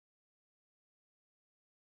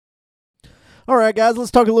All right, guys,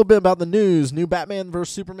 let's talk a little bit about the news. New Batman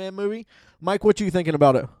vs. Superman movie. Mike, what you thinking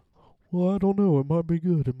about it? Well, I don't know. It might be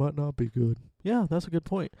good. It might not be good. Yeah, that's a good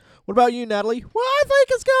point. What about you, Natalie? Well, I think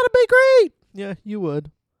it's got to be great. Yeah, you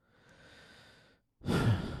would.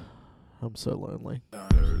 I'm so lonely.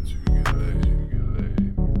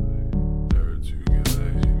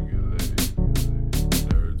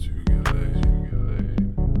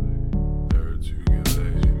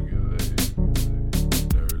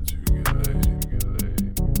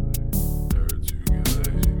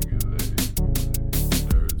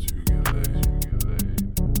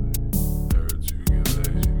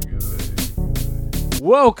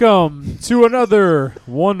 Welcome to another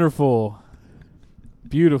wonderful,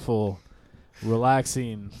 beautiful,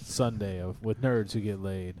 relaxing Sunday with nerds who get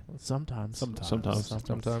laid. Sometimes.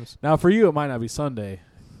 Now, for you, it might not be Sunday.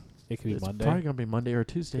 It could be It's Monday. probably going to be Monday or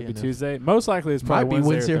Tuesday. It could be Tuesday. Most likely, it's probably Might be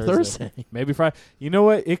Wednesday or Thursday. Maybe Friday. You know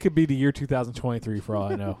what? It could be the year 2023 for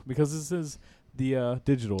all I know, because this is the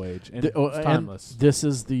digital age and it's timeless. And this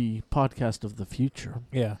is the podcast of the future.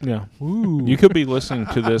 Yeah. Yeah. Ooh. You could be listening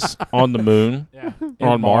to this on the moon Yeah. or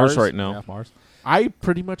on Mars right now. Yeah, Mars. I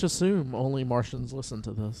pretty much assume only Martians listen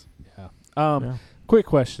to this. Yeah. Yeah. Quick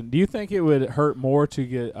question: do you think it would hurt more to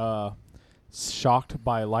get shocked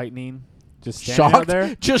by lightning, just standing out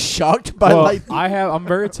there? Just shocked by lightning. I'm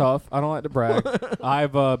very tough. I don't like to brag.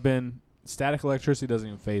 I've been static electricity doesn't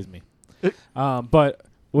even faze me. But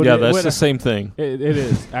That's the same thing. It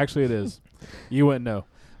is actually it is. You wouldn't know.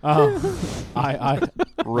 I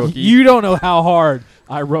Rookie. You don't know how hard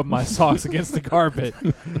I rub my socks against the carpet.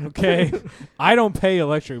 Okay, I don't pay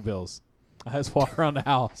electric bills. I just walk around the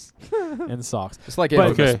house in socks. It's like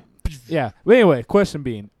But- Okay. Yeah. But anyway, question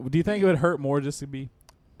being, do you think it would hurt more just to be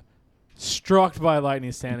struck by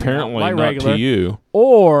lightning standing Apparently out like not regular, to you.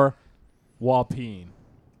 or while peeing,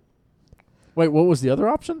 Wait, what was the other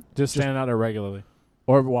option? just standing out there regularly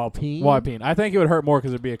Or while peeing? while peeing? I think it would hurt more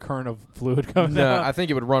because there'd be a current of fluid coming No, out. I think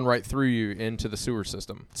it would run right through you into the sewer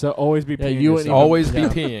system. So always be Yeah, peeing. you wouldn't yourself. Always be Yeah.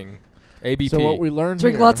 peeing. ABP. So what we learned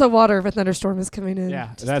Drink here, lots of water if a thunderstorm is coming in. Yeah,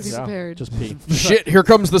 just that's- to be yeah, prepared. just pee. Shit, here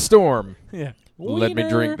comes the storm. Yeah. Let me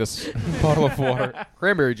drink this bottle of water.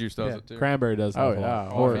 Cranberry juice does Yeah, it too. Cranberry does. Oh, help a lot.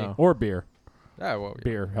 yeah. Or Coffee. or beer. Yeah, well, yeah.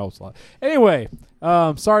 Beer helps a lot. Anyway,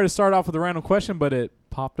 sorry to start off with a random question, but it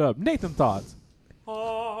popped up. Nathan thoughts.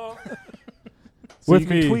 So With you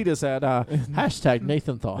can me. tweet us at hashtag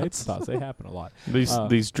Nathan Thoughts. Nathan thoughts. They happen a lot.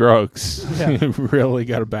 These drugs Yeah. really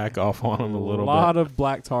got to back off on them a little bit. lot of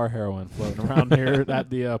black tar heroin floating around here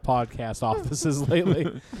at the podcast offices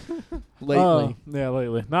lately. Lately. Yeah,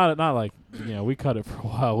 lately. Not like, we cut it for a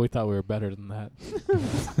while. We thought we were better than that.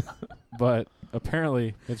 But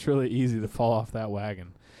apparently it's really easy to fall off that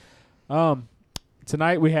wagon.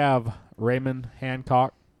 Tonight we have Raymond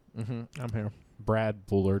Hancock, I'm here. Brad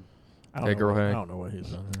Bullard, Hey, girl, hey. I don't know what he's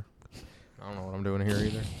done here. I don't know what I'm doing here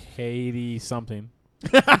either. Katie something.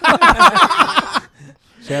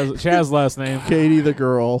 She has last name. Katie the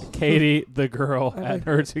girl. Katie the girl at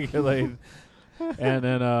Nerds Who Get Laid. And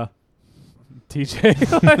then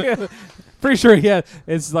TJ. Pretty sure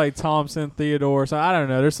it's like Thompson, Theodore. So I don't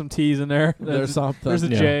know. There's some T's in there. There's something. There's a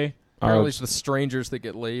Yeah. J. Apparently it's the strangers that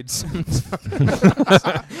get laid.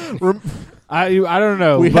 I don't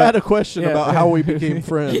know. We but- had a question yeah. about how we became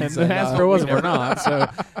friends. and the answer was we're not. So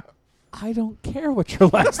I don't care what your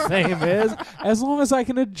last name is, as long as I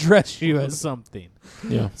can address you as something.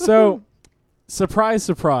 Yeah. So, surprise,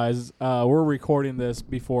 surprise, we're recording this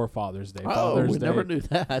before Father's Day. Oh, Father's we Day. never knew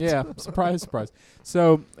that. Yeah, surprise, surprise.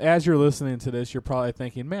 So, as you're listening to this, you're probably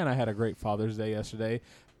thinking, man, I had a great Father's Day yesterday.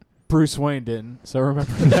 Bruce Wayne didn't, so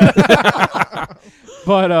remember that.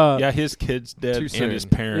 But, Yeah, his kid's dead Too and his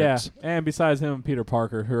soon. yeah, parents. and besides him and Peter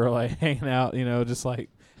Parker, who are like hanging out, just like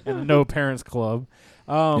in a no parents club.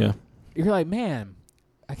 Yeah. You're like, man,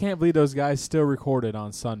 I can't believe those guys still recorded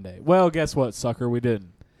on Sunday. Well, guess what, sucker? We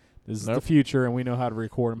didn't. This is the Nope. future, and we know how to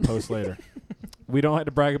record and post later. We don't have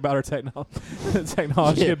to brag about our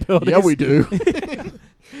technology abilities. Yeah, we do.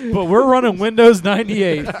 But we're running Windows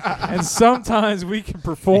 98, and sometimes we can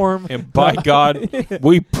perform. And by God,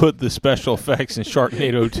 we put the special effects in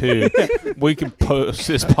Sharknado 2. We can post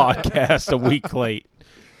this podcast a week late.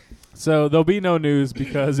 So there'll be no news,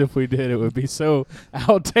 because if we did, it would be so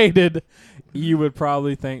outdated, you would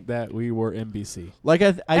probably think that we were NBC. Like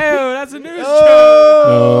I That's a news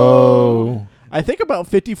Oh. I think about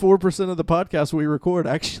 54% of the podcasts we record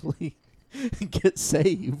actually get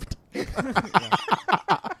saved.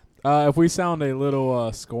 If we sound a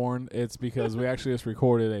little scorned, it's because we actually just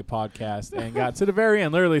recorded a podcast and got to the very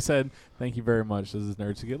end, literally said, thank you very much, this is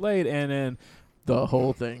Nerds to Get Laid, and then The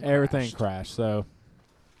whole thing. everything crashed. crashed. So,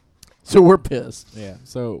 So we're pissed. yeah.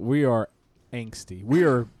 So we are angsty.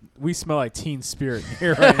 We smell like Teen Spirit in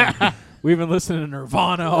here right now. We've been listening to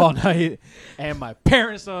Nirvana all night, and my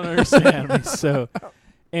parents don't understand me. So,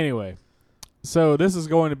 anyway, so this is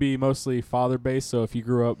going to be mostly father-based. So if you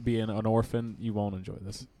grew up being an orphan, you won't enjoy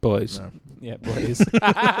this. Blaze. No. Yeah, Blaze.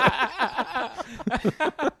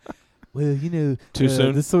 Well, Too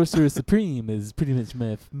soon? The Sorcerer Supreme is pretty much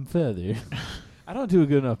my father. I don't do a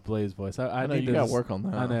good enough Blaze voice. I know need you to got to work on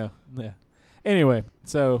that. I know. Yeah. Anyway,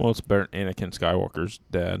 so Well, it's better than Anakin Skywalker's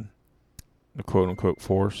dad. The quote-unquote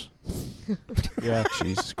Force. yeah,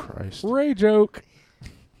 Jesus Christ. Ray joke.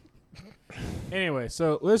 Anyway,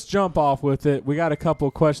 so let's jump off with it. We got a couple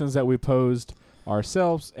of questions that we posed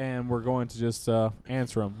ourselves, and we're going to just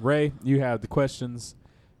answer them. Ray, you have the questions.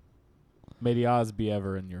 May the odds be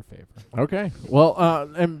ever in your favor. Okay. Well,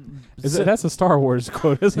 and That's a Star Wars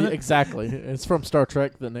quote, isn't it? exactly. It's from Star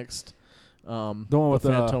Trek. The next, The one with the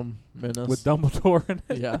Phantom Menace. with Dumbledore in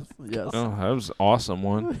it. yes. Oh, that was an awesome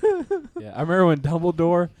one. Yeah, I remember when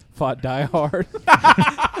Dumbledore fought Die Hard.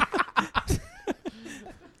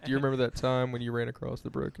 Do you remember that time when you ran across the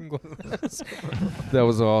broken glass? That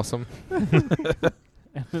was awesome.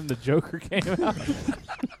 And then the Joker came out.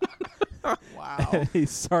 Wow. And he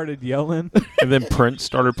started yelling. And then Prince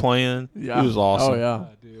started playing. Yeah. It was awesome. Oh yeah.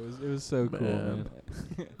 Dude, it was so cool, Man.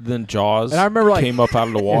 man. Then Jaws And I remember, like- came up out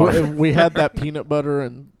of the water. We had that peanut butter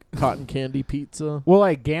and cotton candy pizza. Well,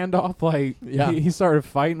 like Gandalf, like Yeah. he started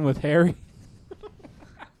fighting with Harry.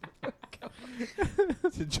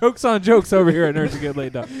 Jokes on jokes over here at Nerds Get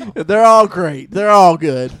Laid Up. They're all great. They're all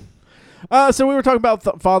good. So we were talking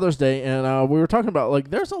about Father's Day, and we were talking about,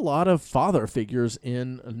 like, there's a lot of father figures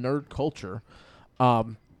in nerd culture.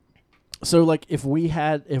 So, like, if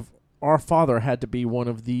our father had to be one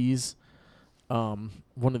of these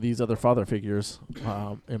other father figures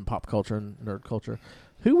in pop culture and nerd culture,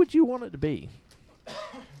 who would you want it to be?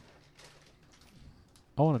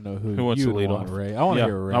 I want to know who wants you to lead want, off? Ray. I want to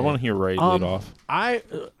hear Ray. I want to hear Ray lead off.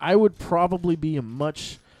 I would probably be a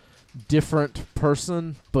much different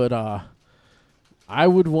person, but I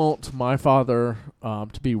would want my father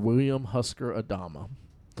to be William Husker Adama.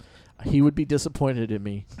 He would be disappointed in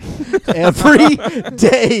me every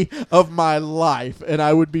day of my life, and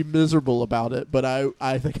I would be miserable about it, but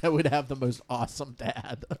I think I would have the most awesome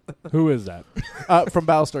dad. Who is that? From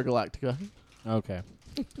Battlestar Galactica. Okay.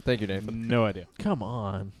 Thank you, Nathan. No idea. Come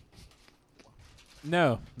on.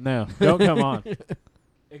 No. Don't come on.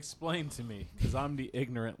 Explain to me, because I'm the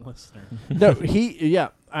ignorant listener. No,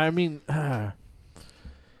 I mean,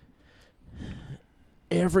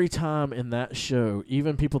 every time in that show,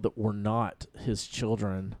 even people that were not his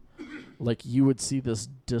children, like, you would see this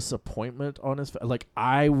disappointment on his face. Like,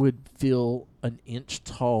 I would feel an inch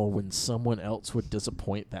tall when someone else would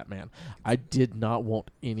disappoint that man. I did not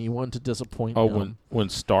want anyone to disappoint him. When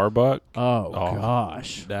Starbuck, Oh,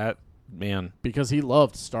 gosh. that man, Because he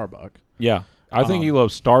loved Starbuck. yeah, I think he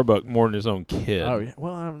loves Starbuck more than his own kid. Oh, yeah.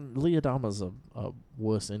 Well, Lee Adama's a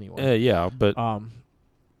wuss anyway. Yeah, but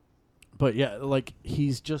But yeah, like,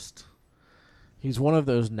 he's one of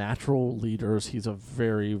those natural leaders. He's a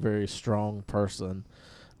very, very strong person.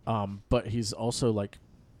 But he's also like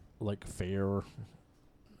fair,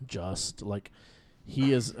 just, like,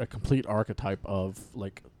 he is a complete archetype of,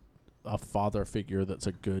 like, a father figure that's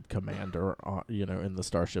a good commander, in the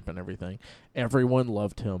starship and everything. Everyone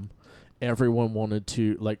loved him. Everyone wanted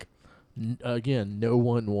to, like, again, no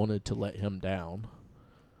one wanted to let him down.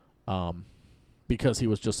 Because he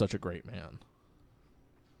was just such a great man.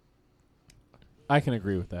 I can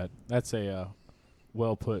agree with that. That's a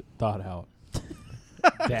well put, thought out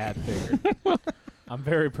dad figure. I'm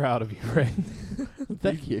very proud of you, Ray.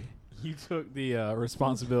 Thank you. You took the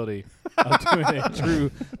responsibility of doing a true,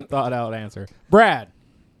 thought out answer. Brad,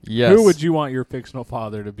 Yes. who would you want your fictional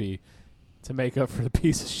father to be to make up for the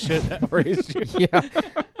piece of shit that raised you? Yeah.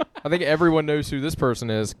 I think everyone knows who this person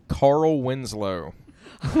is. Carl Winslow.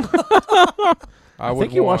 I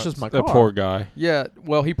think he washes my car. that poor guy. Yeah,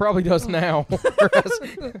 well, he probably does now.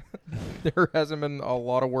 There hasn't been a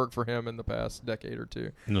lot of work for him in the past decade or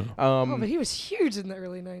two. No. But he was huge in the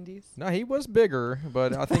early 90s. No, he was bigger,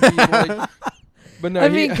 but I think he's like. But no, I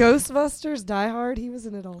mean, Ghostbusters, Die Hard, he was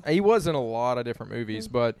in it all. he was in a lot of different movies,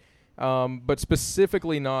 but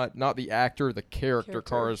specifically not the actor, the character.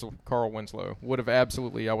 Carl Winslow would have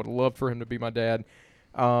absolutely. I would love for him to be my dad,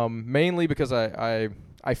 mainly because I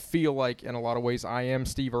feel like in a lot of ways I am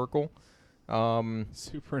Steve Urkel.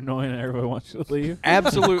 Super annoying and everybody wants you to leave.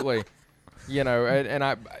 Absolutely. And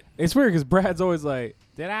I It's weird because Brad's always like,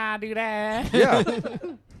 did I do that? yeah.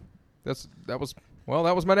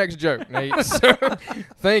 That was my next joke, Nate. So,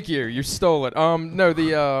 thank you. You stole it.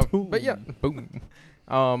 But yeah, boom.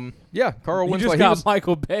 Yeah, Carl You Winslow. just got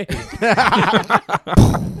Michael Bay.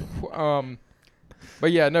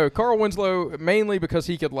 But yeah, no, Carl Winslow mainly because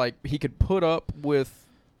he could put up with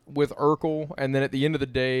Urkel, and then at the end of the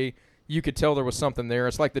day, you could tell there was something there.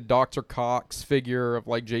 It's like the Dr. Cox figure of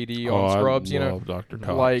like JD on Scrubs, I love Dr.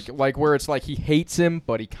 Cox. like where it's like he hates him,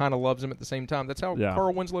 but he kind of loves him at the same time. That's how Yeah.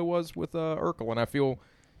 Carl Winslow was with Urkel, and I feel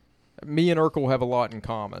me and Urkel have a lot in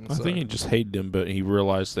common. I think he just hated him, but he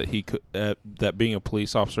realized that he could, that being a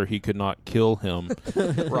police officer, he could not kill him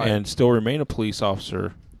right. and still remain a police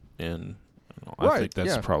officer. And I Right, think that's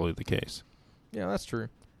yeah. probably the case. Yeah, that's true.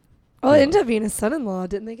 Well, it ended up being his son-in-law.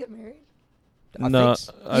 Didn't they get married? I No, think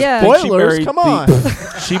so. I Yeah. think she Spoilers, married come on.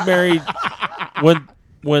 she married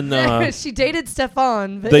when She dated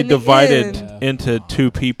Stefan, but they in the divided end- into two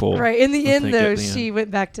people. right in the I end, think at though, the she end.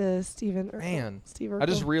 went back to Stephen. Urkel. Man, Steve I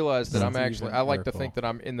just Urkel. realized that Yeah. I'm actually. I like to Urkel. think that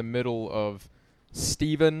I'm in the middle of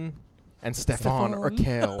Steven and Stefan Stefan.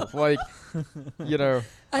 Urkel. Like, you know,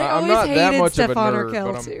 I I'm always not that hated much of a Stefan nerd, but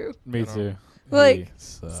Urkel I'm- too. Me You know. too. Like,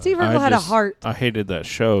 So. Steve I Urkel had a just- heart. I hated that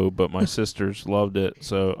show, but my sisters loved it,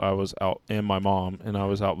 so I was out, and my mom, and I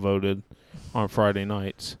was outvoted on Friday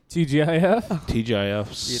nights. TGIF. TGIF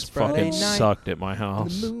It's fucking Friday night. sucked at my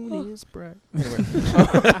house. The moon is bright. Anyway,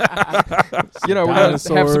 you know, we're gonna have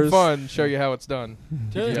some Dinosaurs. fun. Show you how it's done.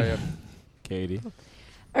 Yeah. Katie.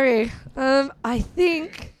 Okay, I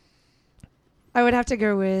think I would have to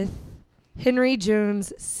go with Henry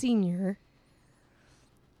Jones Sr.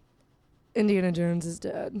 Indiana Jones'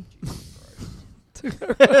 dad.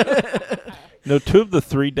 No, two of the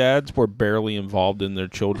three dads were barely involved in their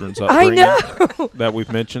children's I upbringing know. that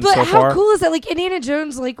we've mentioned But so how far. cool is that? Like Indiana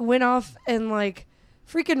Jones, like went off and like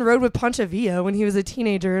freaking rode with Pancho Villa when he was a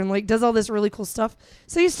teenager, and like does all this really cool stuff.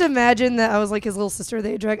 So I used to imagine that I was like his little sister.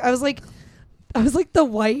 They drag. I was like the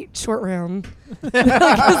white short round, like his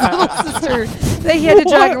little sister that he had to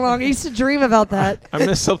drag along. I used to dream about that. I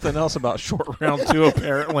missed something else about short round too,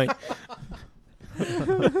 apparently.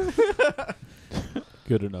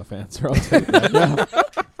 Good enough answer. I'll take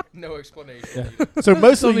that. No explanation. Yeah. So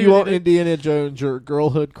most of Don't you even want need it. Indiana Jones, your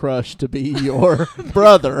girlhood crush, to be your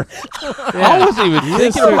brother. I wasn't even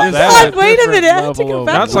thinking Oh my about God, that. wait a minute, I have to Level go of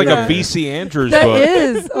back That's to like that. a V.C. Andrews That book,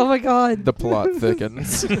 is. Oh my god. The plot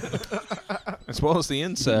thickens. as well as the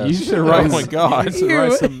incest. You should Oh write. my God. You should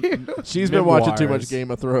write Ew. some She's been watching too memoirs. much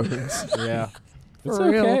Game of Thrones. Yeah. It's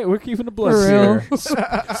For real. okay. We're keeping the For blood real.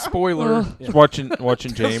 here. Spoiler. Yeah. Watching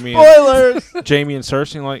Jamie Spoilers. and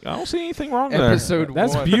Cersei, like, I don't see anything wrong there. Episode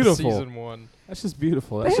That's 1. beautiful. Season 1. That's just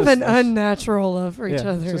beautiful. They That's have just, an unnatural love for each yeah,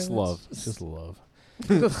 other. It's just That's love. It's just love.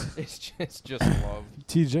 It's just love.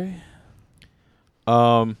 TJ.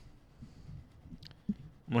 I'm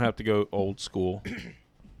gonna have to go old school,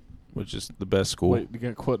 which is the best school. Wait, you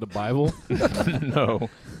gonna quote the Bible? No.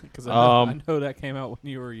 Because I know that came out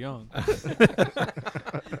when you were young.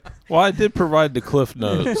 Well, I did provide the Cliff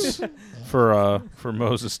Notes for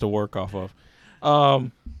Moses to work off of.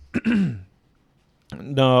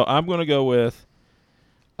 No, I'm gonna go with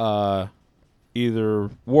either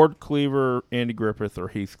Ward Cleaver, Andy Griffith, or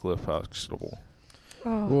Heathcliff Huxtable.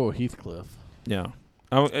 Oh. Whoa, Heathcliff. Yeah,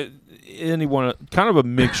 anyone, kind of a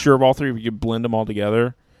mixture of all three. We could blend them all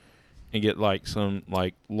together and get like some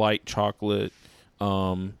like light chocolate,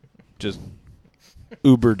 just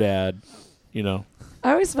uber dad, you know.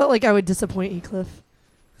 I always felt like I would disappoint Ecliffe.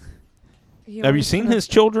 Have you seen his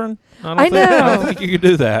children? I I know. don't think you could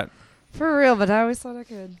do that. For real, but I always thought I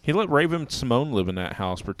could. He let Raven Simone live in that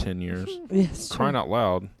house for 10 years. Yes, Crying out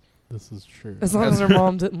loud. This is true. as long as her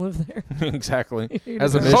mom didn't live there. Exactly.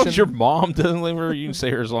 As a As long as mission, your mom doesn't live here, you can stay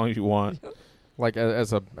here as long as you want. like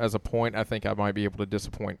as a point, I think I might be able to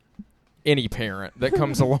disappoint any parent that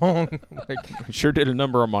comes along. Like, I sure did a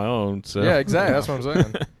number on my own. So yeah, exactly. That's what I'm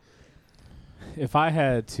saying. If I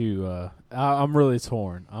had to, I'm really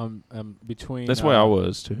torn. I'm between. That's why I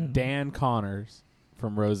was too. Dan Connors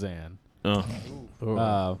from Roseanne,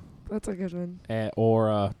 Oh. That's a good one.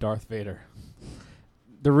 or Darth Vader.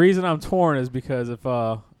 The reason I'm torn is because if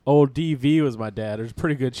old DV was my dad, there's a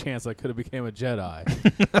pretty good chance I could have became a Jedi.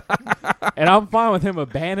 And I'm fine with him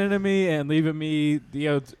abandoning me and leaving me,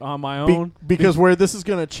 on my own. Because where this is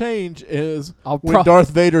going to change is I'll when Darth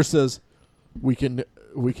Vader says, "We can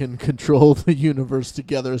control the universe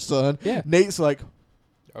together, son." Yeah. Nate's like,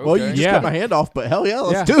 "Well, you Okay. just Yeah. cut my hand off, but hell yeah,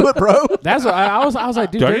 let's Yeah. do it, bro. That's what I was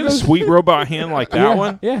like, dude. Do I there get a goes- sweet robot hand like that yeah,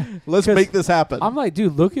 one? Yeah. Let's 'Cause make this happen." I'm like,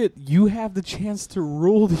 dude, look at you have the chance to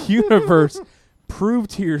rule the universe. Prove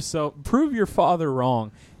to yourself, prove your father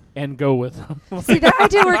wrong, and go with him. See, that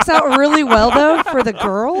idea works out really well though for the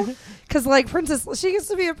girl, Because, like, she gets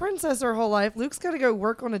to be a princess her whole life. Luke's got to go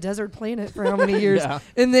work on a desert planet for how many years? Yeah.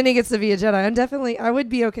 And then he gets to be a Jedi. I would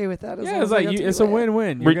be okay with that. As long Yeah, it's as I like got to it's be a Leia.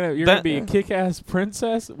 win-win. You're gonna be a kick-ass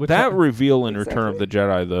princess. Which That reveal in Return of Exactly.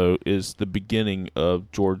 the Jedi, though, is the beginning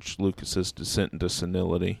of George Lucas's descent into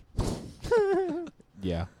senility.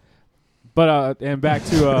 Yeah. But and back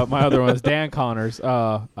to my other ones, Dan Connors.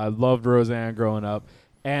 I loved Roseanne growing up,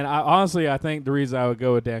 and I think the reason I would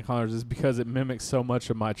go with Dan Connors is because it mimics so much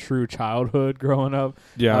of my true childhood growing up.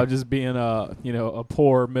 Yeah. Just being a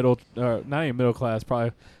poor not even middle class,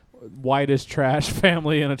 probably whitest trash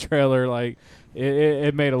family in a trailer. Like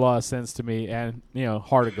it made a lot of sense to me, and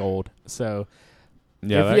Heart of Gold. So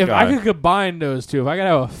Yeah, if I could combine those two, if I could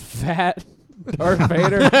have a fat Darth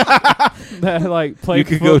Vader that like played you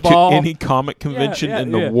could football. go to any comic convention yeah,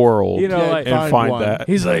 in the yeah. world Like and find one. that.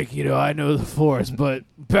 he's like, I know the Force, but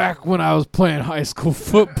back when I was playing high school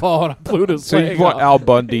football and I blew this So you leg want off. Al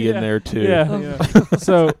Bundy Yeah. in there too. Yeah.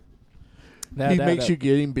 So He makes you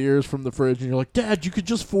getting beers from the fridge, and you're like, Dad, you could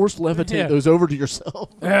just force levitate Yeah. those over to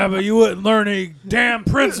yourself. Yeah, but you wouldn't learn any damn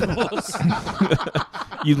principles.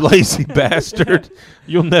 You lazy bastard.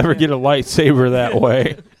 You'll never get a lightsaber that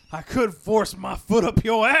way. I could force my foot up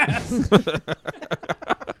your ass.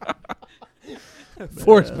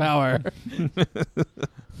 Force power.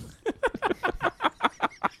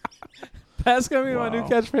 That's going to be my new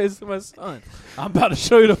catchphrase to my son. I'm about to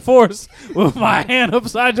show you the Force with my hand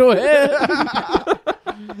upside your head.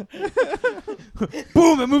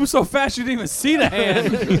 Boom, it moves so fast you didn't even see the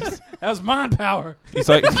hand. That was mind power. He's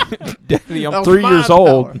like, Daddy, That I'm was 3 my years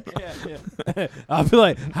old. Yeah. I'll be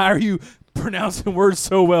like, how are you pronouncing words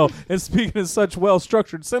so well and speaking in such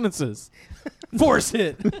well-structured sentences? Force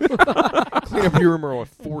hit. Clean up your room or I'll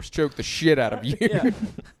force choke the shit out of you. Yeah.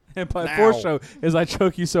 And by Now. force show is I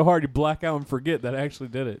choke you so hard you black out and forget that I actually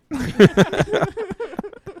did it.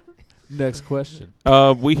 Next question.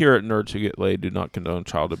 We here at Nerds Who Get Laid do not condone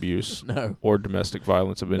child abuse No. or domestic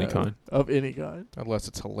violence of any No. kind. Of any kind. Unless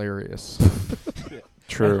it's hilarious.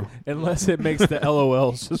 True. Unless it makes the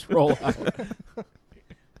LOLs just roll out.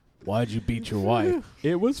 Why'd you beat your wife?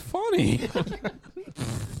 It was funny.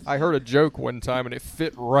 I heard a joke one time and it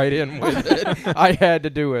fit right in with it. I had to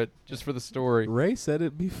do it just for the story. Ray said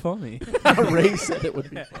it'd be funny. Ray said it would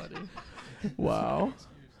be funny. Wow.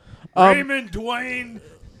 Raymond Dwayne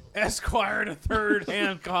Esquire III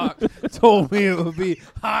Hancock told me it would be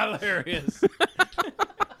hilarious.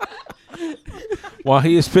 While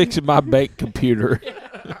he is fixing my bank computer.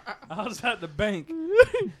 I was at the bank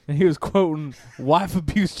and he was quoting wife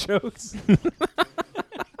abuse jokes.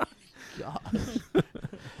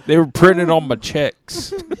 They were printed on my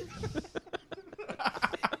checks.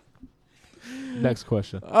 Next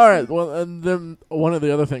question. All right. Well, and then one of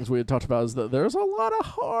the other things we had talked about is that there's a lot of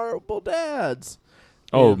horrible dads.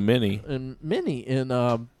 Oh, in- many. And many in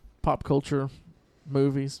pop culture,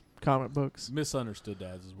 movies, comic books, Misunderstood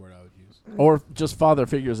dads is the word I would use. or just father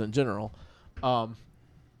figures in general.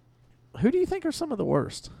 Who do you think are some of the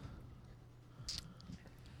worst?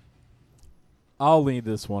 I'll lead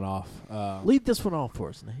this one off. Lead this one off for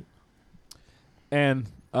us, Nate. And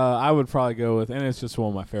I would probably go with, and it's just one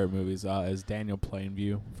of my favorite movies, is Daniel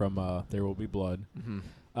Plainview from There Will Be Blood.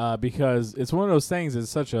 Because it's one of those things, it's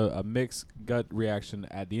such a mixed gut reaction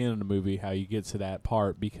at the end of the movie, how you get to that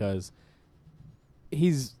part, because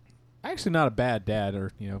he's actually not a bad dad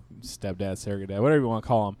or, stepdad, surrogate dad, whatever you want to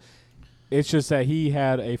call him. It's just that he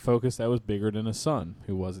had a focus that was bigger than his son,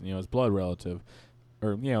 who wasn't, his blood relative.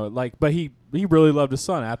 Or, but he really loved his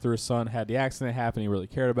son. After his son had the accident happen, he really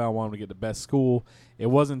cared about him, wanted him to get the best school. It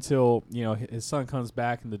wasn't until, his son comes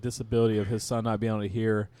back and the disability of his son not being able to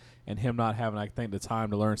hear and him not having, I think, the time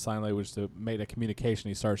to learn sign language to make that communication,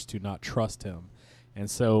 he starts to not trust him. And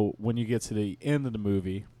so when you get to the end of the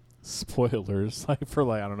movie, spoilers, I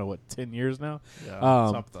don't know, 10 years now?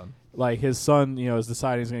 Yeah, something. Like his son, is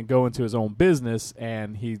deciding he's going to go into his own business,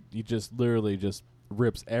 and he just literally just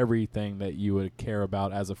rips everything that you would care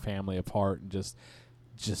about as a family apart, and just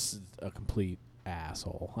a complete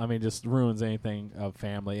asshole. I mean, just ruins anything of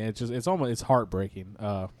family, and it's heartbreaking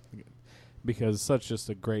because it's such just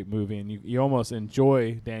a great movie, and you almost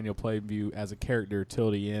enjoy Daniel Plainview as a character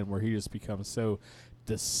till the end, where he just becomes so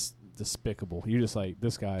despicable. You're just like,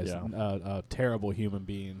 this guy's a terrible human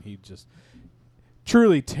being. He just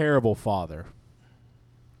truly terrible father.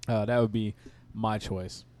 That would be my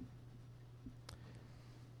choice.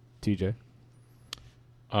 TJ.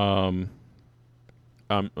 I'm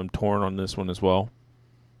torn on this one as well.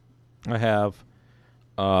 I have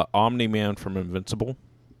Omni-Man from Invincible,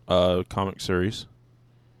 comic series.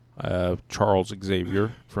 I have Charles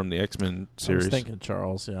Xavier from the X-Men series. I was thinking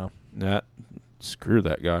Charles, yeah. Screw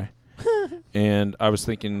that guy. and I was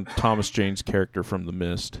thinking Thomas Jane's character from The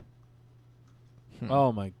Mist.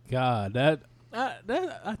 Oh my God, that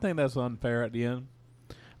I think that's unfair at the end.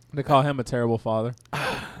 They call him a terrible father.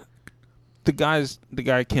 The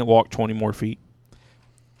guy can't walk 20 more feet.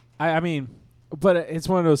 I mean, but it's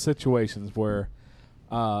one of those situations where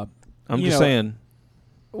I'm just saying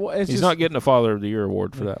well, it's he's just, not getting a Father of the Year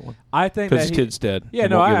award for that one I think because that his he, kid's dead. Yeah, They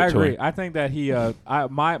no, won't give I it to agree. him. I think that he,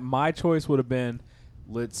 my choice would have been,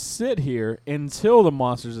 let's sit here until the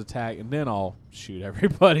monsters attack, and then I'll shoot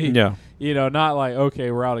everybody. Yeah, Not like, okay,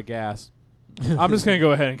 we're out of gas. I'm just gonna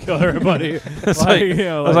go ahead and kill everybody. it's like,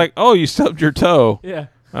 I was like, oh, you stubbed your toe. yeah,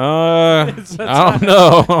 I don't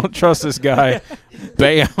know. I don't trust this guy.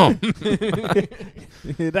 Bam.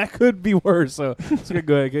 that could be worse. So it's gonna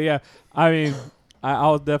go ahead. Yeah, I mean,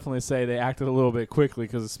 I'll definitely say they acted a little bit quickly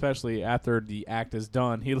because especially after the act is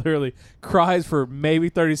done, he literally cries for maybe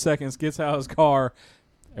 30 seconds, gets out of his car,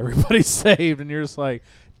 everybody's saved, and you're just like,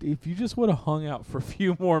 if you just would have hung out for a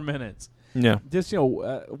few more minutes, Yeah. just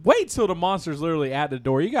wait till the monster's literally at the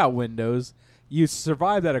door. You got windows. You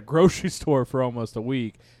survived at a grocery store for almost a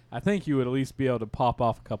week. I think you would at least be able to pop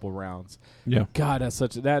off a couple rounds. Yeah. God, that's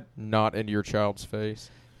such that. Not in your child's face.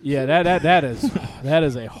 Yeah, that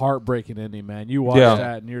is a heartbreaking ending, man. You watch Yeah.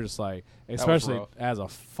 that and you're just like, was especially rough. as a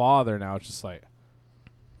father now, it's just like,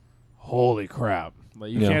 holy crap!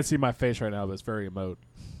 Like you Yeah. can't see my face right now, but it's very emote.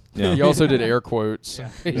 Yeah. You also did air quotes.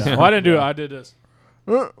 Yeah. Well, I didn't do it. I did this,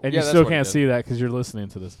 and Yeah, you that's still what he can't did. see that because you're listening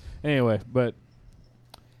to this. Anyway, but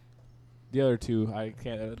the other two, I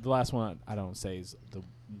can't. The last one, I don't say is the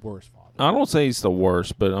worst father. I don't say he's the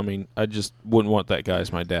worst, but I mean, I just wouldn't want that guy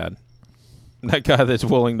as my dad. That guy that's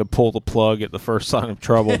willing to pull the plug at the first sign of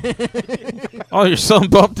trouble. Oh, your son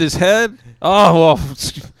bumped his head? Oh, well,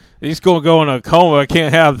 he's going to go in a coma. I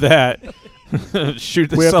can't have that.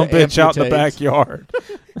 Shoot We the have son to bitch out in the amputate. backyard.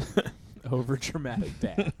 Over dramatic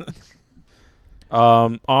dad.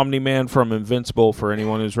 Omni-Man from Invincible, for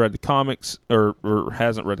anyone who's read the comics or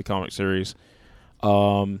hasn't read the comic series.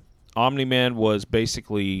 Omni-Man was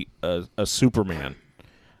basically a Superman.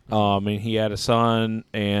 And he had a son,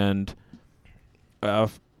 and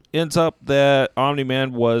ends up that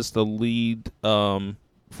Omni-Man was the lead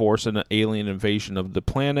force in an alien invasion of the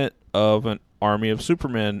planet of an army of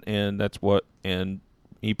Supermen, and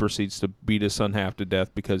he proceeds to beat his son half to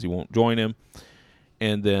death because he won't join him,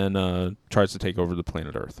 and then tries to take over the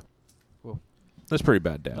planet Earth. Cool. That's pretty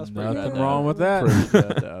bad, Dad. That's pretty Nothing bad, wrong Dad. with that. Pretty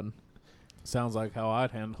bad, Dad. Sounds like how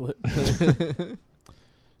I'd handle it.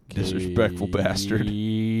 Disrespectful bastard.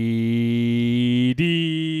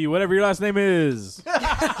 D, whatever your last name is.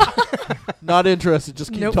 Not interested.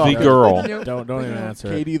 Just keep Nope. talking. The girl. Nope. Don't even answer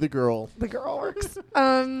it. Katie the girl. The girl works.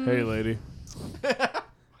 Hey, lady.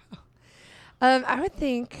 I would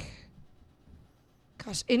think,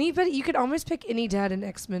 gosh, anybody. You could almost pick any dad in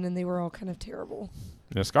X-Men, and they were all kind of terrible.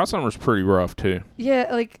 Yeah, Scott Summers pretty rough too. Yeah,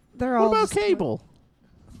 like they're What all. about just Cable?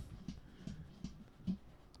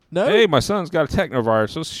 No. Hey, my son's got a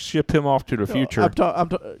technovirus. Let's ship him off to the future.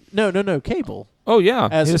 No. Cable. Oh yeah,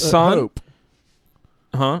 As his son. Hope.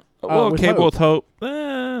 Huh? Well, with Cable Hope. with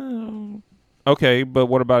Hope. Okay, but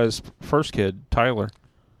what about his first kid, Tyler?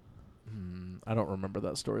 I don't remember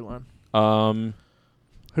that storyline.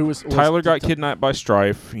 Who was Tyler got Ty- kidnapped by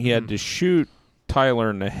Strife. He had Mhm. to shoot Tyler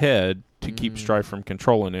in the head to keep Strife from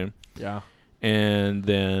controlling him. Yeah. And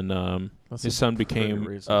then That's his a son pretty became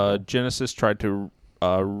reasonable. Genesis tried to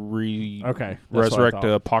Okay. that's what I resurrect the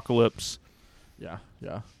thought. Apocalypse. Yeah.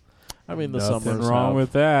 I mean, the Nothing Summers wrong have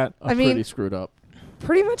with that. a I mean- pretty screwed up.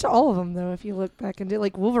 Pretty much all of them, though. If you look back and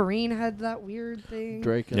like Wolverine had that weird thing.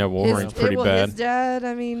 Drake. And Yeah, Wolverine's His, pretty well, bad. His dad.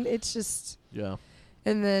 I mean, it's just. Yeah.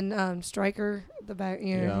 And then Stryker, the back.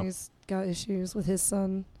 Yeah. He's got issues with his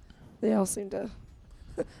son. They all seem to.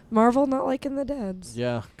 Marvel not liking the dads.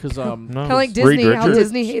 Yeah. Because No. Kind of like Reed Disney, how Richards.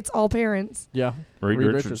 Disney hates all parents. yeah. Reed Reed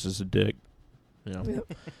Richards Richards. is a dick. Yeah.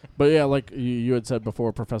 Yep. But yeah, like you had said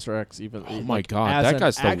before, Professor X. Even Oh my like, God, as that an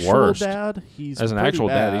guy's the actual worst. Dad, he's As an pretty actual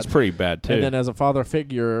bad. dad, he's pretty bad too. And then as a father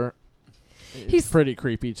figure, he's He's- pretty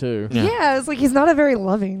creepy too. Yeah. Yeah. It's like he's not a very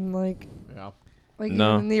loving Yeah. like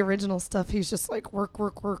No. even in the original stuff. He's just like work,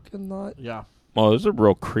 and not. Yeah. Well, there's a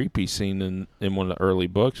real creepy scene in one of the early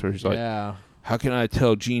books where he's like, yeah. how can I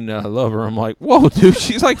tell Jean that I love her? I'm like, whoa, dude,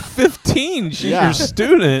 she's like 15. She's Yeah. your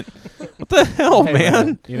student. What the hell, Hey,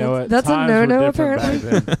 man? You know what? That's a Times were no-no, different back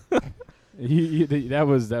then. That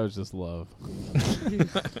was just love.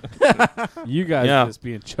 You guys Yeah. just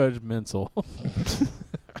being judgmental.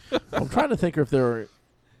 I'm trying to think if there were.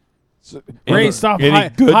 Rain, stop any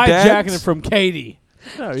good hijacking dads? it from Katie.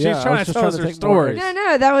 No, She's yeah, I trying was to just tell us to her take story. more.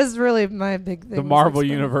 No, that was really my big thing. The was Marvel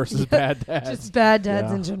explaining- universe is Yeah, bad dads. Just bad dads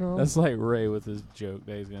Yeah. in general. That's like Ray with his joke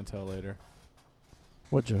that he's gonna tell later.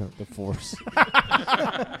 What joke? The Force.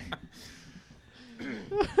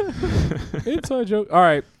 Inside joke. All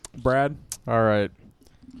right, Brad. All right.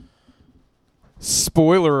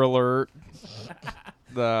 Spoiler alert.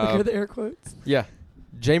 Look at the air quotes. Yeah,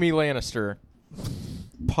 Jamie Lannister,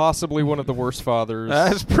 possibly one of the worst fathers.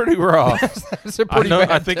 That's pretty rough. That's a pretty I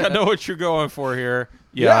bad think I death. know what you're going for here.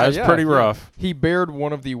 Yeah, that's pretty rough. He bared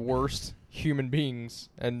one of the worst human beings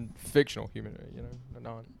and fictional human,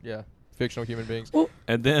 fictional human beings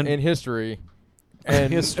And then in history.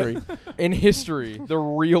 And History. in history, the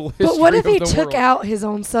real history. But what if of he the took world. out his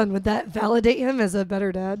own son? Would that validate him as a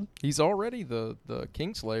better dad? He's already the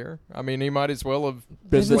Kingslayer. I mean, he might as well have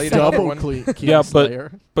Been the slayed another double one. Yeah, but-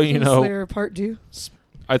 Kingslayer. but you know, Kingslayer Part 2.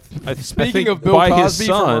 I Speaking think of Bill by his Cosby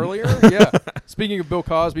from son, earlier, yeah. Speaking of Bill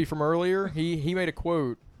Cosby from earlier, he made a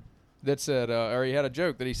quote that said, or he had a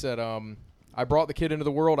joke that he said, "I brought the kid into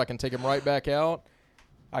the world. I can take him right back out.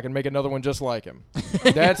 I can make another one just like him."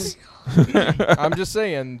 That's. I'm just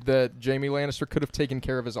saying that Jamie Lannister could have taken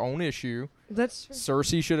care of his own issue. That's true.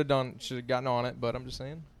 Cersei should have gotten on it, but I'm just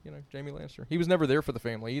saying, Jamie Lannister. He was never there for the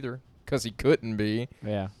family either because he couldn't be.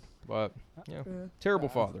 Yeah. But terrible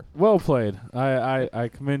father. Well played. I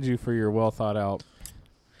commend you for your well thought out.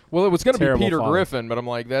 Well, it was going to be Terrible Peter father. Griffin, but I'm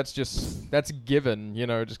like, that's given,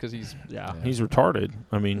 just because he's. Yeah. he's retarded.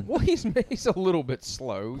 I mean, Well, he's a little bit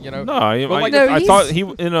slow, no, I No, thought he's- he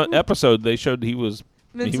in an episode they showed he was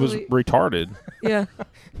Mentally, retarded. yeah.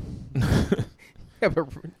 Yeah, but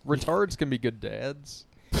retards can be good dads.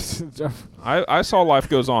 I saw Life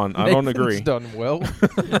Goes On. I don't Nathan's agree. done well.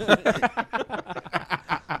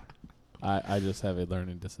 I just have a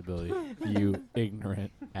learning disability. You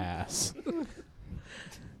ignorant ass.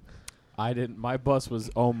 I didn't. My bus was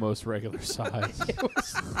almost regular size.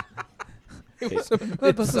 It was a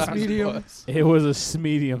That bus was mid-sized medium. bus. It was a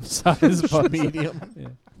medium size bus. Medium. Yeah.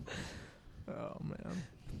 Oh man.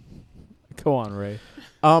 Go on, Ray.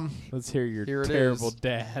 Um, Let's hear your Here it terrible is.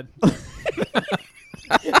 dad. do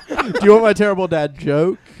you want my terrible dad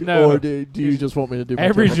joke? No. Or do you just want me to do my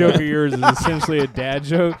Every terrible joke dad? of yours is essentially a dad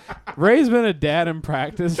joke. Ray's been a dad in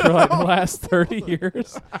practice for like the last 30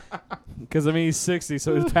 years. Because, I mean, he's 60,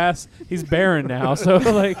 so he's barren now. So,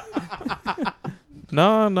 like,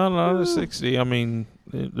 No, they're 60. I mean,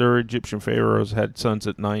 their Egyptian pharaohs had sons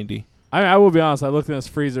at 90. I will be honest. I looked in this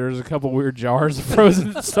freezer. There's a couple weird jars of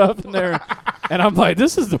frozen stuff in there. And I'm like,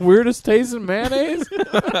 this is the weirdest tasting mayonnaise.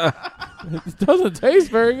 It doesn't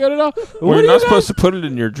taste very good at all. Well, you're not supposed to put it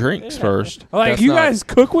in your drinks first. Like, That's you not- guys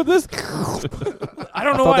cook with this? I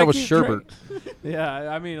don't know I thought why that was keep sherbet. Yeah,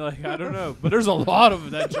 I mean, like, I don't know. But there's a lot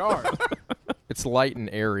of that jar. It's light and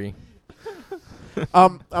airy.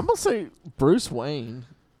 I'm gonna say Bruce Wayne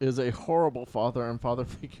is a horrible father and father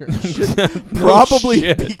figure. And should probably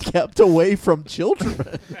shit. be kept away from children.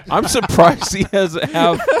 I'm surprised he doesn't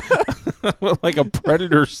have like a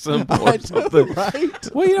predator symbol I or know, something.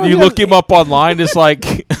 right? Well, you know, You look him up online, it's like,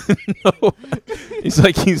 no. He's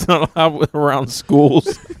like, he's not allowed around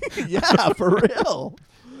schools. Yeah, for real.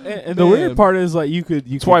 And the weird Man. part is, like, you could.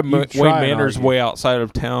 That's why you Wayne try and Manor's argue. way outside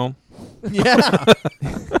of town. Yeah.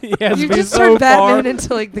 He has You to be just so turned Batman far.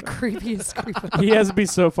 into like the creepiest creep. He has to be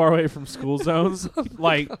so far away from school zones,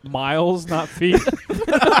 like miles, not feet.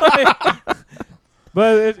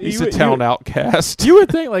 But He's a town outcast. You would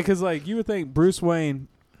think, like, because like you would think Bruce Wayne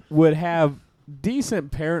would have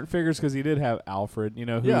decent parent figures because he did have Alfred,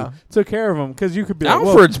 who Yeah. took care of him. Because you could be like,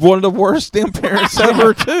 Alfred's one of the worst damn parents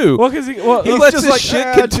ever, too. well, because He He's lets just this like,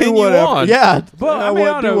 shit do continue whatever. on. Yeah, Well, I mean,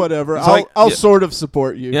 I don't do know. whatever. It's I'll like- I'll yeah. sort of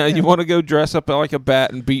support you. Yeah, you want to go dress up like a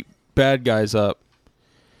bat and beat bad guys up.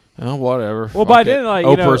 Oh, whatever. Well, Fuck by it. then, like,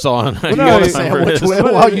 Oprah's on. Well, You no, want a it- sandwich Whatever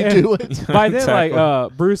it is. while you do it? by then, Exactly.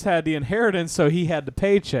 like, Bruce had the inheritance, so he had the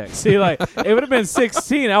paycheck. See, like, it would have been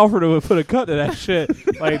 16. Alfred would have put a cut to that shit.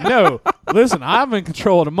 Like, no, listen, I'm in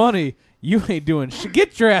control of the money. You ain't doing shit.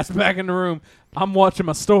 Get your ass back in the room. I'm watching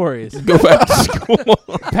my stories. Go back to school.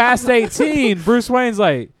 Past 18, Bruce Wayne's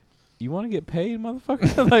like, you want to get paid,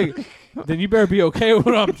 motherfucker? Like, then you better be okay with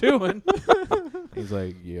what I'm doing. He's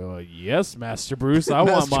like, yes, Master Bruce. I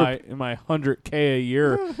want my 100K a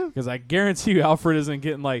year because I guarantee you Alfred isn't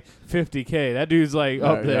getting like 50K. That dude's like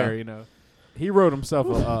up Right, there, yeah. He wrote himself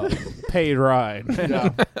a paid ride. Yeah.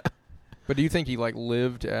 But do you think he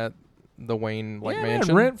lived at the Wayne Yeah, man,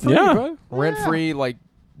 mansion? rent free, Yeah. bro. Rent free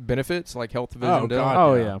benefits like health, vision, Oh, dental? God.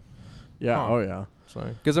 Oh Yeah. yeah. Yeah. Huh. Oh yeah.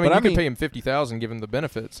 Because I mean, But you I could mean- pay him $50,000, give him the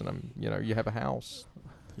benefits, and you have a house.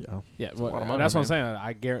 Yeah, a lot of money, that's what I'm man. saying.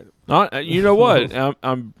 I guarantee. You know what?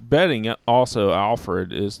 I'm betting also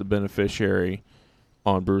Alfred is the beneficiary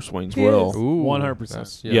on Bruce Wayne's He will. is. Ooh, 100%.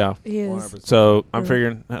 that's- Yeah. He is. 100%. So I'm Mm.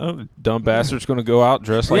 figuring, dumb bastard's going to go out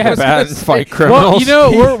dressed like Yeah, I a was bat gonna and say- fight Well, criminals. you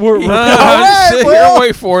know, we're I'm sitting here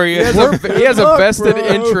wait for you. He has a vested bro.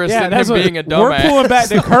 interest in him being a we're dumbass. pulling back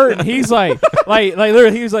the curtain. He's like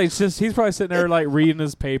literally, he's like, he's probably sitting there like reading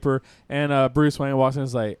his paper, and Bruce Wayne walks in. And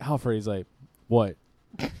is like, Alfred. He's like, what?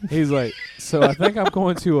 He's like, so I think I'm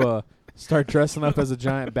going to start dressing up as a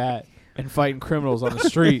giant bat and fighting criminals on the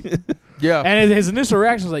street. Yeah. And his initial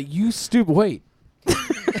reaction was like, you stupid. Wait,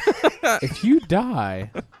 if you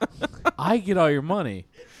die, I get all your money.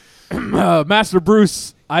 Master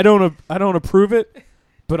Bruce, I don't approve it,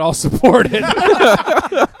 but I'll support it.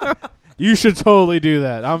 You should totally do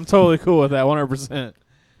that. I'm totally cool with that, 100%.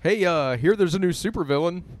 Hey, here there's a new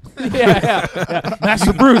supervillain. Yeah.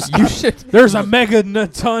 Master Bruce, you should. There's a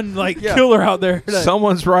megaton Yeah. killer out there.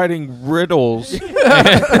 Someone's writing riddles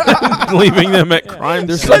and leaving them at crime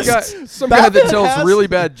There's scenes. some guy that Batman tells has- really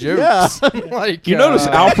bad jokes. Like You notice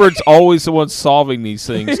Alfred's always the one solving these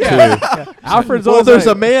things, too. Alfred's Well, always there's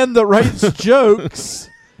like, a man that writes jokes,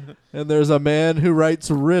 and there's a man who writes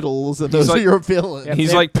riddles, and those like- are your villains.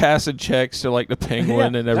 He's like passing checks to like the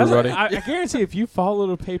Penguin and everybody. I guarantee if you follow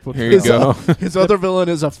the paper Here you trail- go. His other villain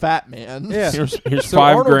is a fat man. Yeah. Here's So $5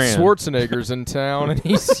 Arnold grand. Schwarzenegger's in town, and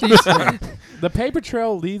he's The paper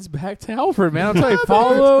trail leads back to Alfred, man. I'm telling you,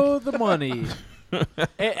 follow the money.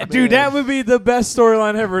 Dude, that would be the best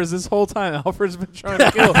storyline ever. Is this whole time Alfred's been trying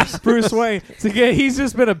to kill Bruce Wayne to get? He's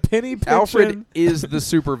just been a penny pinching. Alfred is the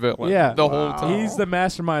supervillain. Yeah. the whole time. He's the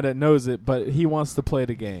mastermind that knows it, but he wants to play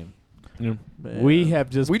the game. Yeah. Man. We have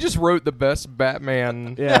just We just wrote the best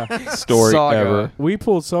Batman. Story Saga. ever. we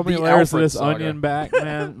pulled so many The layers of Alfred this saga. onion back,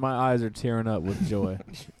 man. My eyes are tearing up with joy.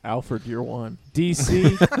 Alfred, you're one.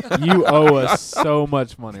 DC, you owe us so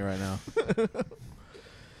much money right now.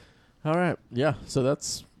 All right. Yeah. So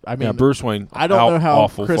that's. I mean, Yeah, Bruce Wayne. I don't know how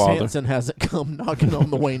awful Chris father. Hansen hasn't come knocking on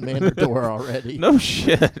the Wayne Manor door already. No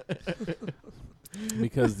shit.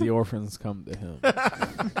 Because the orphans come to him.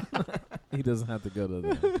 He doesn't have to go to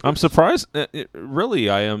them. I'm surprised. Really,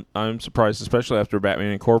 I'm surprised, especially after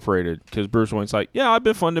Batman Incorporated, because Bruce Wayne's like, yeah, I've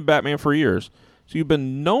been funding Batman for years. So you've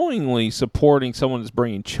been knowingly supporting someone that's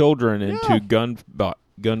bringing children into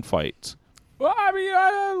gunfights. Well, I mean,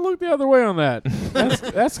 I look the other way on that.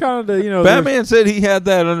 That's kind of the, Batman said he had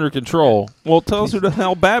that under control. Well, tell us who the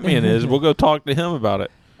hell Batman is. We'll go talk to him about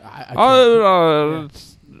it. I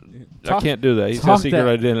I can't do that. He's got talk a secret that-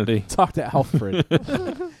 identity. talk to Alfred.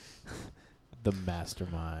 The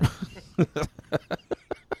mastermind.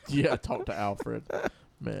 Yeah. Talk to Alfred.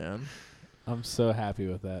 Man. I'm so happy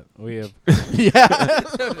with that. We have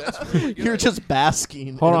Yeah. You're just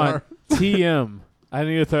basking. hold in on our- TM. I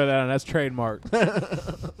need to throw that on. That's trademark.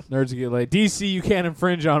 Nerds get laid. DC, you can't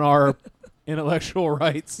infringe on our intellectual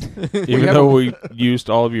rights. Even though we used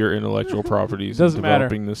all of your intellectual proproperties in Doesn't matter.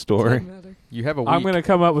 developing this story. You have a week. I'm gonna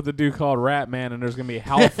come up with a dude called Ratman, and there's gonna be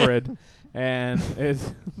Alfred, and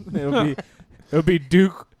it'll be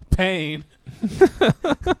Duke Payne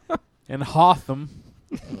and Hotham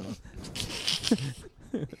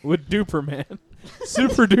with Duperman,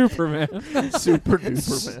 Super Duperman, Super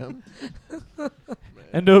duper man.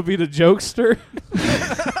 and it'll be the Jokester,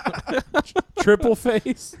 Triple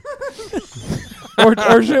Face,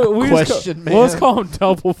 or should we Question well, let's Man. call him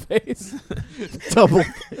Double Face. Double.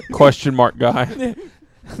 Question mark guy.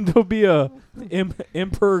 There'll be a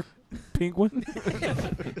Emperor Penguin.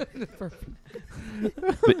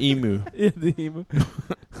 The emu. Yeah, the emu.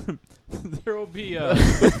 There will be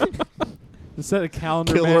instead of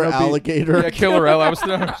calendar Killer man, alligator. yeah, Killer L. I was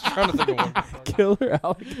trying to think of one. killer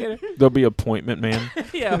alligator. There'll be appointment man.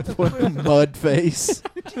 Yeah, Mud face.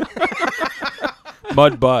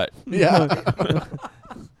 Mud butt. Yeah.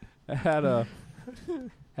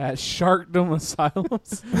 at Sharkdom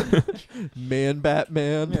Asylums. Man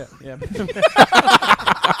Batman. Yeah.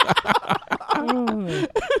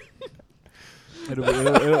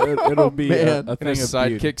 It'll be man. a And thing his of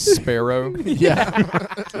beauty. sidekick Sparrow. Yeah.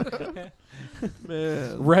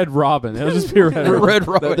 Man. Red Robin. It'll just be Red Robin. Red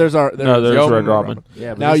Robin. There's our. No, there's Yum. Red Robin.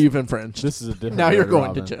 Yeah, but Now this, you've infringed. this is a different. Now you're Red going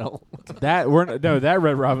Robin. to jail. That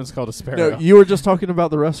Red Robin's called a sparrow. No, you were just talking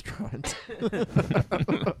about the restaurant.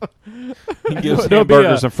 He gives There'll be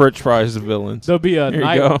hamburgers a- and French fries to villains. There'll be a There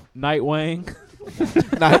you go. Nightwing.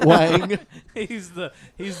 Nightwing. He's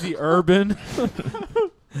the urban.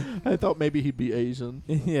 I thought maybe he'd be Asian.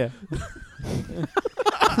 Yeah.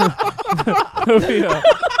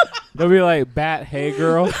 There'll be like Bat Hey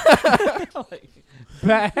Girl.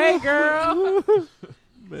 Bat Hey Girl.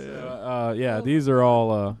 Yeah, these are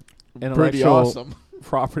all Pretty intellectual awesome.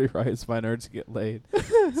 property rights by Nerds Get Laid.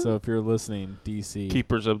 So if you're listening, DC.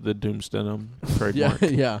 Keepers of the Doomsdenim Yeah, trademark.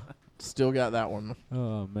 yeah. Still got that one.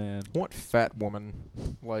 Oh man. I want fat woman,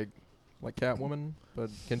 like Catwoman, but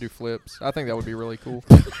can do flips. I think that would be really cool.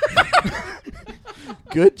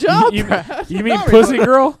 Good job, You Brad. mean No, Pussy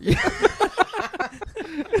Girl?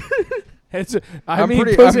 I mean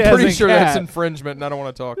I'm Pussy as pretty in sure that's cat, infringement, and I don't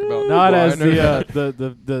want to talk about. not well, as I know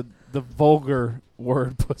that. the vulgar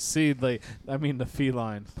word pussy. Like I mean the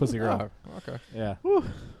feline Pussy Girl. Oh, okay. Yeah, Whew.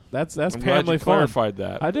 that's I'm glad family you fun. clarified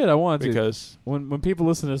that. I did. I wanted to. because When people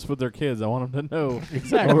listen to this with their kids, I want them to know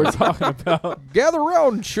Exactly. what we're talking about. Gather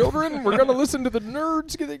round, children. We're gonna listen to the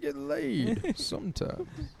nerds get laid sometime.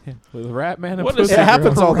 With Rat Man and What Pussy is- Girl. It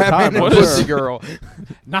happens all the Rat time. Man and What I'm is- Pussy sure. Girl.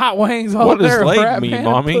 Not wangs all What does there. laid Rat mean, Man and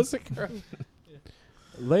Mommy? Pussy Girl.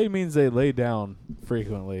 Lay means they lay down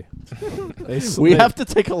frequently. We have to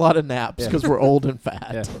take a lot of naps Yeah. because we're old and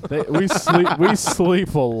fat. Yeah, we sleep. We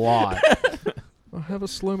sleep a lot. I have a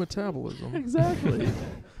slow metabolism. Exactly.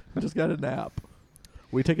 Just got a nap.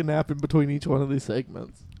 We take a nap in between each one of these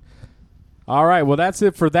segments. All right. Well, that's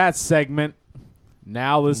it for that segment.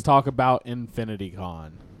 Now let's talk about Infinity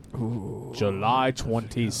Con. July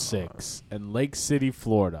 26th in Lake City,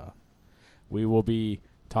 Florida. We will be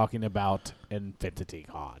talking about Infinity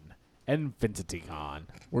Con. Infinity Con.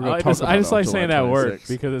 We're gonna I talk just, about I just it on like saying that July word 26th.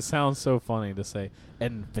 because it sounds so funny to say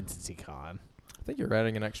Infinity Con. I think you're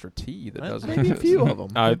adding an extra T that doesn't Maybe a exist. few of them.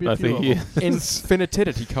 I Maybe a few think of he them.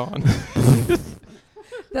 Infinitity Con.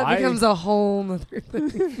 That I- becomes a whole nother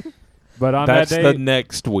thing. But on that's that the day,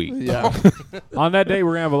 next week. Yeah. on that day,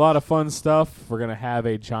 we're gonna have a lot of fun stuff. We're gonna have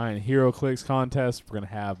a giant Hero Clicks contest. We're gonna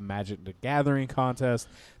have Magic the Gathering contest.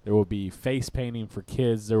 There will be face painting for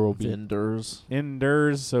kids. There will be Vendors.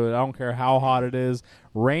 indoors, so I don't care how hot it is,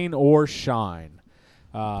 rain or shine.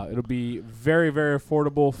 It'll be very, very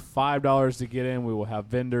affordable. $5 to get in. We will have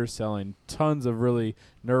vendors selling tons of really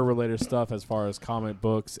nerd-related stuff as far as comic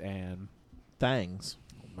books and Things.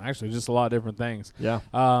 actually just a lot of different things. Yeah.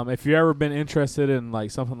 If you've ever been interested in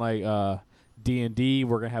like something like D&D,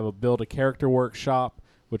 we're gonna have a build a character workshop,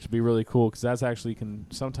 which would be really cool because that's actually can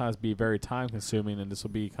sometimes be very time consuming, and this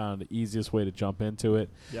will be kind of the easiest way to jump into it.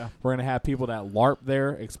 Yeah. We're gonna have people that LARP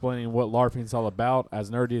there explaining what LARPing is all about. As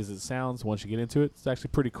nerdy as it sounds, once you get into it, it's actually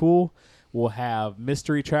pretty cool. We'll have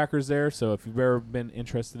mystery trackers there, so if you've ever been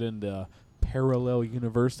interested in the parallel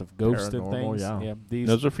universe of ghosts and Paranormal, things, yeah. these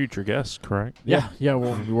Those are future guests, correct? Yeah.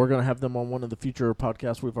 We're going to have them on one of the future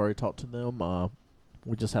podcasts. We've already talked to them.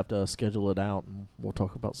 We just have to schedule it out, and we'll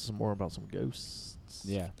talk about some more about some ghosts.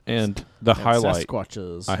 yeah. And the And highlight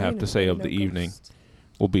Sasquatches. I have to say of the No evening ghost.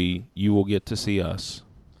 will be you will get to see us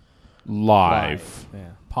live. Yeah,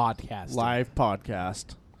 podcast. Live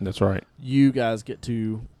podcast. That's right. You guys get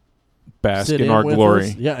to Bask sit in in our with glory.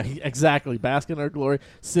 us. Yeah, exactly. Bask in our glory.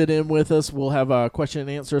 Sit in with us. We'll have a question and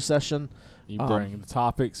answer session. You bring the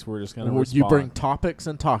topics. We're just going to respond. You bring topics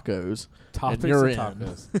and tacos. topics you're and in.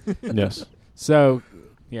 tacos. Yes. So,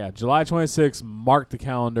 yeah, July 26th, mark the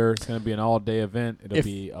calendar. It's going to be an all-day event. It'll If-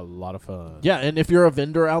 be a lot of fun. Yeah, and if you're a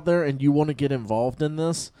vendor out there and you want to get involved in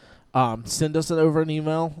this, send us over an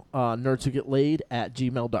email,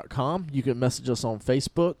 nerdswhogetlaid@gmail.com. You can message us on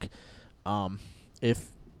Facebook. If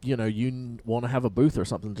you want to have a booth or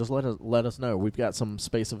something, just let us know. We've got some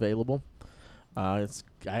space available. I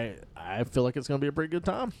feel like it's going to be a pretty good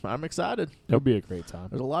time. I'm excited. It'll be a great time.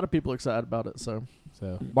 There's a lot of people excited about it. So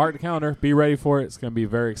So, mark the calendar. Be ready for it. It's going to be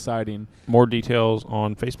very exciting. More details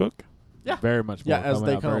on Facebook. Yeah. Very much more Yeah, as coming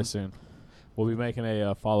they out very come. soon. We'll be making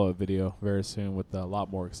a follow-up video very soon with a lot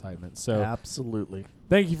more excitement. So, absolutely.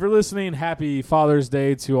 thank you for listening. Happy Father's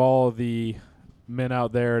Day to all the men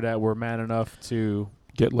out there that were man enough to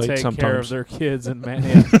Get late take care of sometimes. their kids and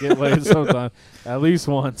get laid sometime. At least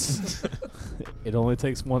once. It only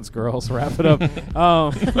takes once, girls. Wrap it up.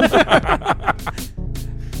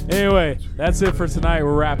 Anyway, that's it for tonight.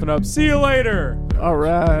 We're wrapping up. See you later. All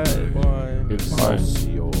right. Bye. Bye.